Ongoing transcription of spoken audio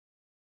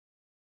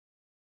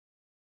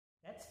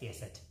Let's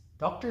face it,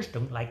 doctors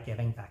don't like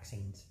giving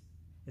vaccines.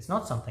 It's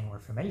not something we're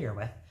familiar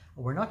with,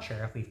 and we're not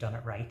sure if we've done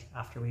it right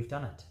after we've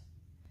done it.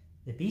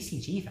 The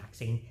BCG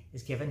vaccine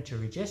is given to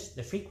reduce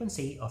the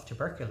frequency of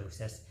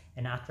tuberculosis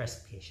in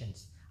at-risk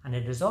patients, and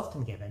it is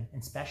often given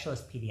in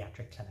specialist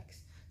paediatric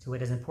clinics, so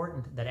it is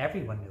important that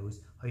everyone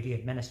knows how to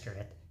administer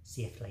it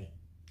safely.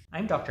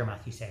 I'm Dr.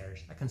 Matthew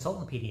Sayers, a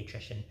consultant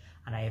paediatrician,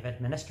 and I have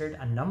administered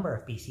a number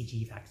of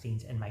BCG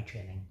vaccines in my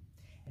training.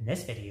 In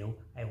this video,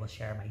 I will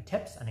share my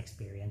tips and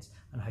experience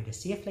on how to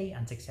safely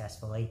and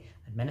successfully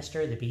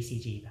administer the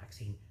BCG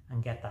vaccine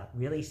and get that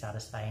really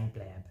satisfying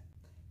bleb.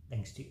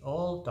 Links to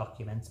all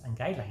documents and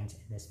guidelines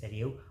in this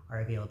video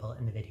are available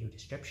in the video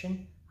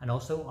description and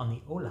also on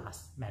the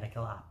OLAS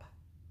medical app.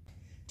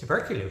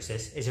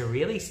 Tuberculosis is a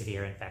really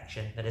severe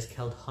infection that has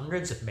killed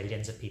hundreds of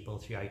millions of people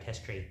throughout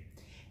history.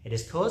 It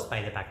is caused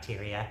by the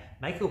bacteria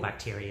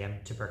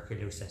Mycobacterium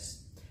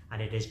tuberculosis,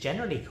 and it is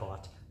generally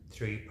caught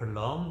through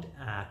prolonged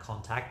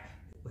contact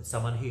with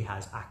someone who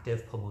has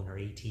active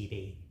pulmonary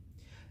TB.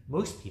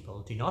 Most people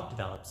do not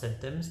develop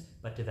symptoms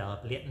but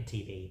develop latent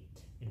TB,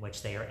 in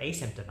which they are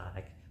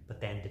asymptomatic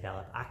but then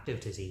develop active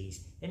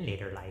disease in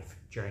later life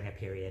during a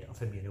period of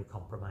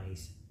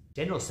immunocompromise.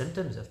 General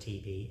symptoms of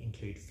TB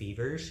include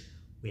fevers,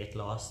 weight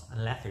loss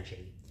and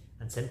lethargy,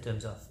 and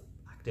symptoms of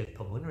active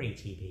pulmonary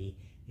TB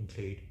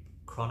include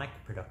chronic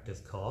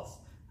productive cough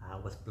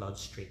with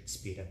blood-streaked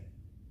sputum.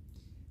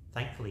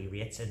 Thankfully,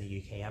 rates in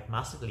the UK have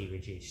massively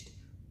reduced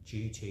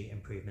due to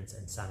improvements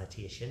in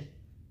sanitation,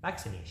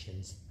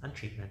 vaccinations and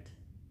treatment.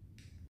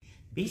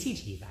 The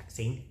BCG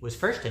vaccine was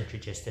first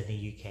introduced in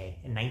the UK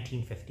in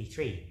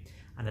 1953,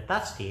 and at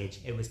that stage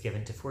it was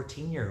given to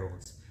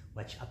 14-year-olds,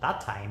 which at that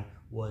time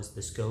was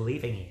the school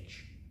leaving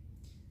age.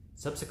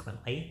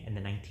 Subsequently, in the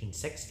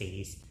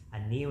 1960s, a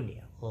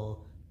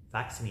neonatal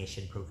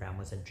vaccination programme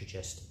was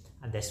introduced,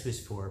 and this was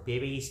for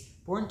babies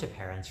born to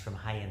parents from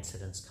high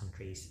incidence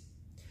countries.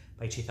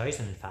 By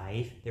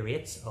 2005, the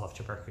rates of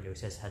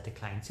tuberculosis had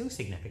declined so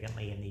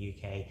significantly in the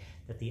UK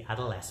that the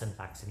adolescent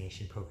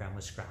vaccination programme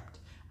was scrapped,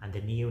 and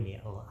the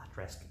neonatal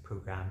at-risk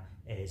programme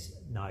is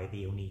now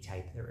the only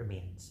type that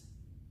remains.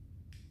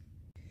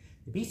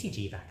 The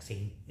BCG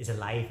vaccine is a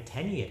live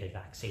attenuated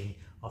vaccine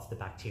of the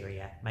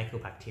bacteria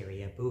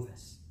Mycobacterium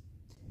bovis.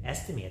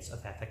 Estimates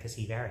of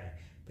efficacy vary,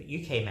 but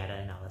UK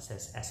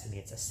meta-analysis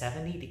estimates a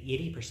 70 to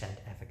 80%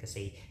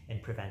 efficacy in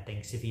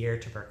preventing severe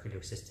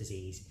tuberculosis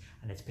disease,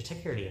 and it's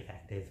particularly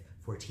effective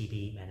for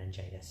TB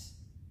meningitis.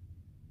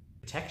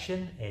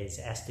 Protection is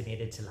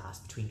estimated to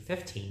last between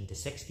 15 to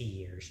 60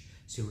 years,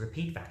 so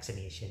repeat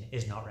vaccination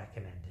is not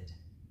recommended.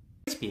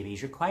 Most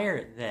babies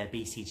require the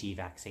BCG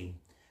vaccine.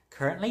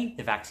 Currently,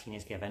 the vaccine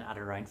is given at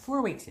around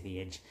 4 weeks of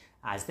age,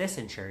 as this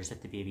ensures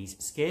that the baby's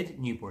SCID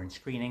newborn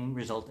screening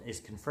result is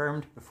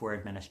confirmed before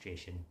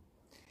administration.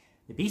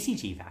 The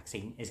BCG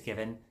vaccine is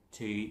given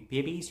to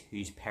babies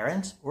whose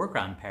parents or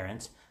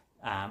grandparents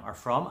are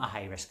from a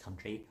high-risk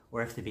country,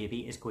 or if the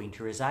baby is going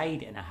to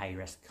reside in a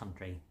high-risk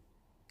country.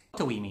 What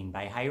do we mean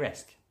by high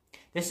risk?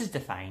 This is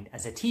defined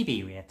as a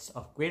TB rate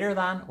of greater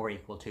than or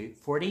equal to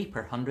 40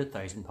 per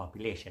 100,000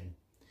 population.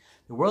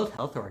 The World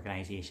Health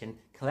Organization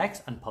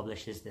collects and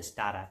publishes this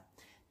data.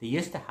 They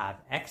used to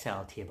have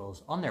Excel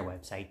tables on their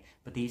website,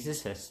 but these have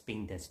since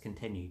been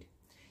discontinued.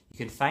 You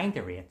can find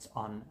the rates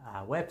on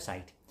a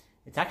website.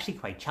 It's actually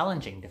quite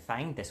challenging to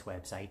find this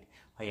website.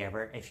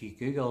 However, if you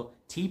Google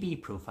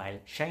TB profile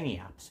shiny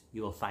apps,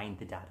 you will find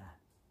the data.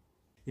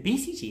 The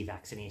BCG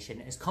vaccination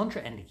is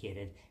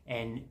contraindicated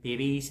in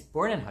babies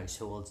born in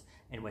households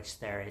in which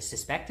there is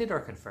suspected or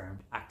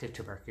confirmed active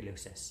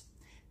tuberculosis.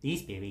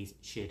 These babies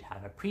should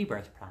have a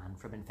pre-birth plan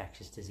from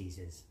infectious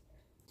diseases.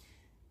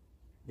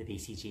 The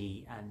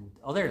BCG and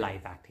other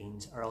live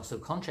vaccines are also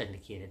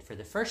contraindicated for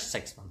the first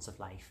 6 months of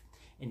life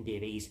in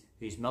babies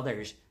whose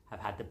mothers have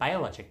had the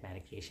biologic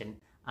medication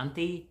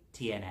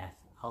anti-TNF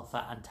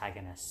alpha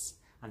antagonists,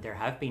 and there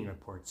have been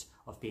reports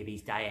of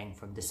babies dying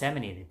from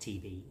disseminated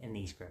TB in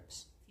these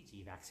groups.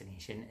 BCG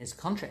vaccination is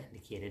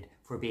contraindicated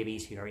for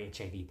babies who are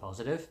HIV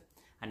positive,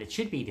 and it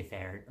should be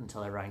deferred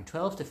until around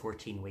 12 to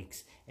 14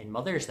 weeks in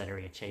mothers that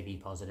are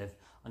HIV positive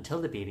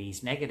until the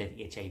baby's negative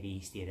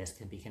HIV status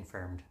can be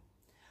confirmed.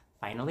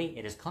 Finally,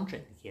 it is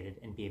contraindicated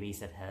in babies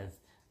that have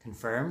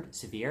confirmed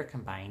severe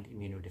combined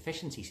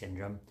immunodeficiency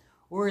syndrome,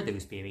 or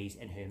those babies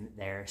in whom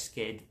their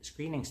SCID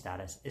screening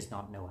status is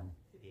not known.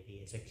 If the baby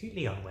is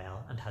acutely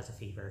unwell and has a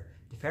fever,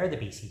 defer the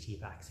BCG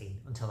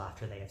vaccine until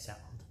after they have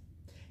settled.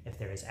 If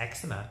there is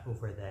eczema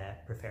over the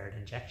preferred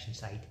injection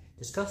site,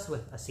 discuss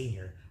with a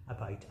senior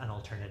about an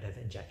alternative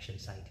injection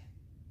site.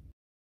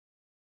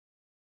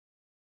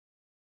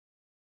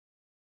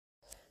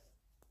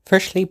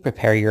 Firstly,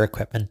 prepare your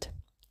equipment.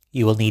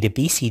 You will need a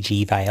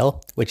BCG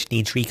vial, which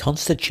needs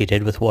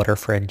reconstituted with water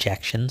for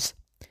injections,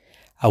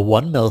 a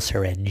 1 ml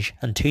syringe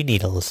and 2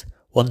 needles,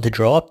 one to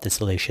draw up the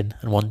solution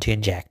and one to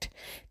inject.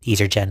 These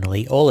are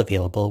generally all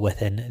available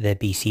within the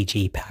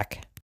BCG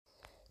pack.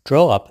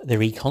 Draw up the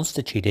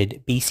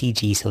reconstituted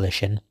BCG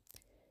solution.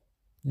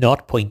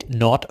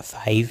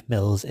 0.05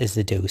 ml is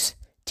the dose.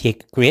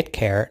 Take great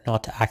care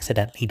not to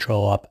accidentally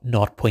draw up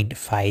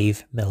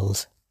 0.5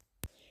 mils.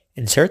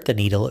 Insert the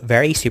needle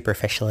very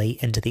superficially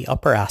into the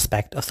upper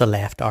aspect of the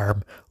left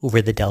arm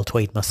over the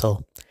deltoid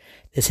muscle.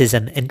 This is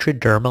an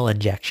intradermal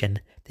injection.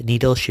 The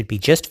needle should be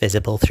just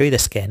visible through the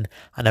skin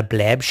and a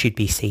bleb should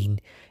be seen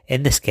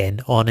in the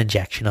skin on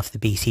injection of the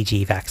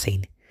BCG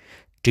vaccine.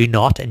 Do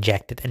not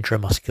inject it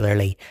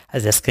intramuscularly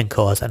as this can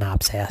cause an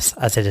abscess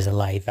as it is a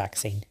live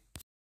vaccine.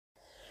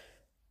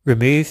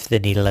 Remove the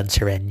needle and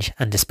syringe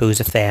and dispose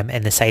of them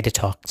in the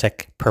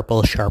cytotoxic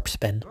purple sharp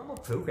bin. Normal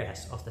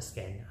progress of the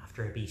skin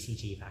after a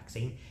BCG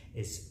vaccine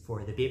is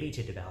for the baby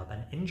to develop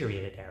an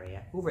indurated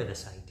area over the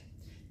site.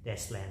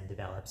 This then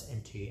develops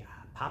into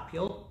a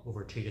papule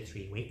over 2 to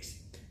 3 weeks,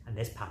 and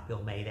this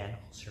papule may then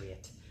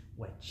ulcerate,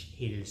 which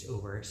heals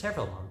over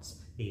several months,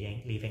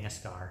 leaving a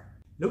scar.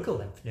 Local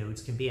lymph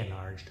nodes can be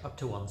enlarged up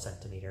to 1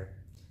 centimetre.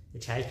 The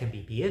child can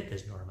be bathed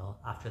as normal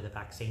after the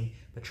vaccine,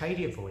 but try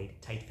to avoid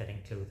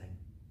tight-fitting clothing.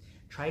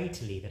 Try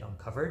to leave it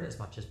uncovered as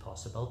much as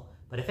possible,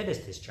 but if it is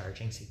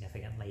discharging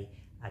significantly,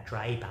 a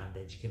dry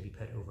bandage can be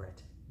put over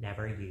it.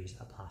 Never use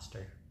a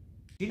plaster.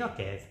 Do not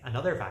give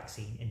another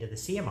vaccine into the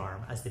same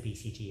arm as the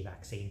BCG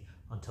vaccine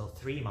until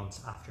 3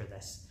 months after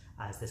this,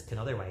 as this can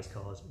otherwise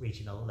cause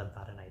regional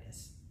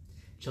lymphadenitis.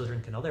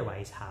 Children can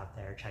otherwise have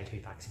their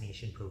childhood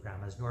vaccination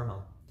programme as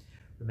normal.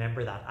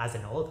 Remember that, as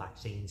in all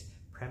vaccines,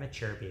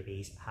 premature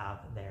babies have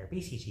their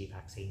BCG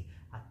vaccine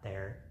at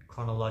their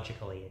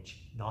chronological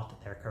age,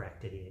 not their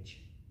corrected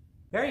age.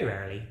 Very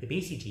rarely, the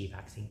BCG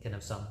vaccine can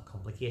have some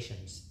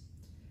complications.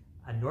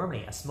 And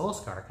normally a small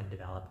scar can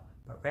develop,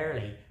 but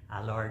rarely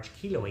a large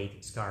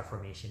keloid scar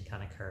formation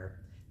can occur.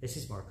 This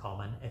is more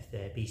common if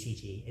the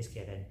BCG is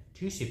given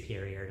too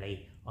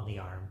superiorly on the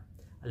arm.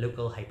 A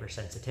local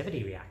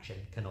hypersensitivity reaction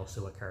can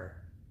also occur.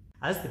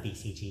 As the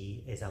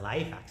BCG is a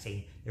live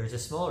vaccine, there is a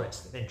small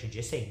risk of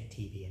introducing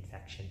TB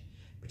infection,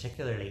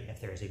 particularly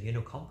if there is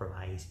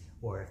immunocompromise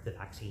or if the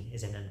vaccine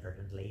is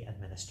inadvertently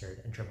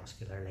administered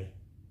intramuscularly.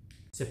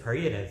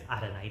 Suppurative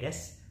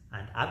adenitis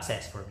and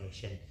abscess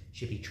formation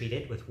should be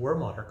treated with warm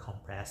water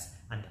compress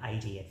and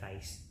ID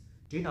advice.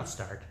 Do not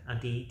start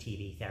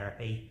anti-TB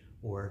therapy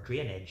or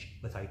drainage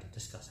without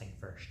discussing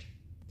first.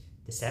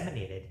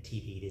 Disseminated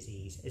TB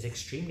disease is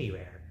extremely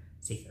rare.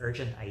 Seek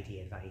urgent ID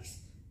advice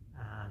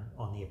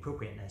on the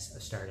appropriateness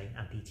of starting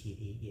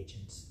anti-TB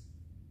agents.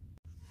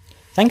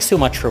 Thanks so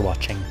much for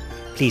watching.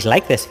 Please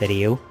like this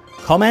video,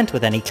 comment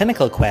with any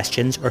clinical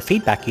questions or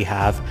feedback you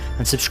have,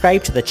 and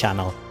subscribe to the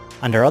channel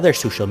and our other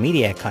social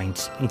media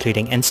accounts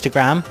including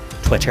Instagram,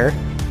 Twitter,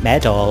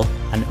 Medall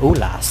and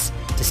OLAS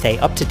to stay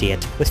up to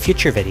date with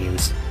future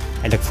videos.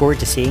 I look forward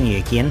to seeing you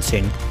again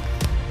soon.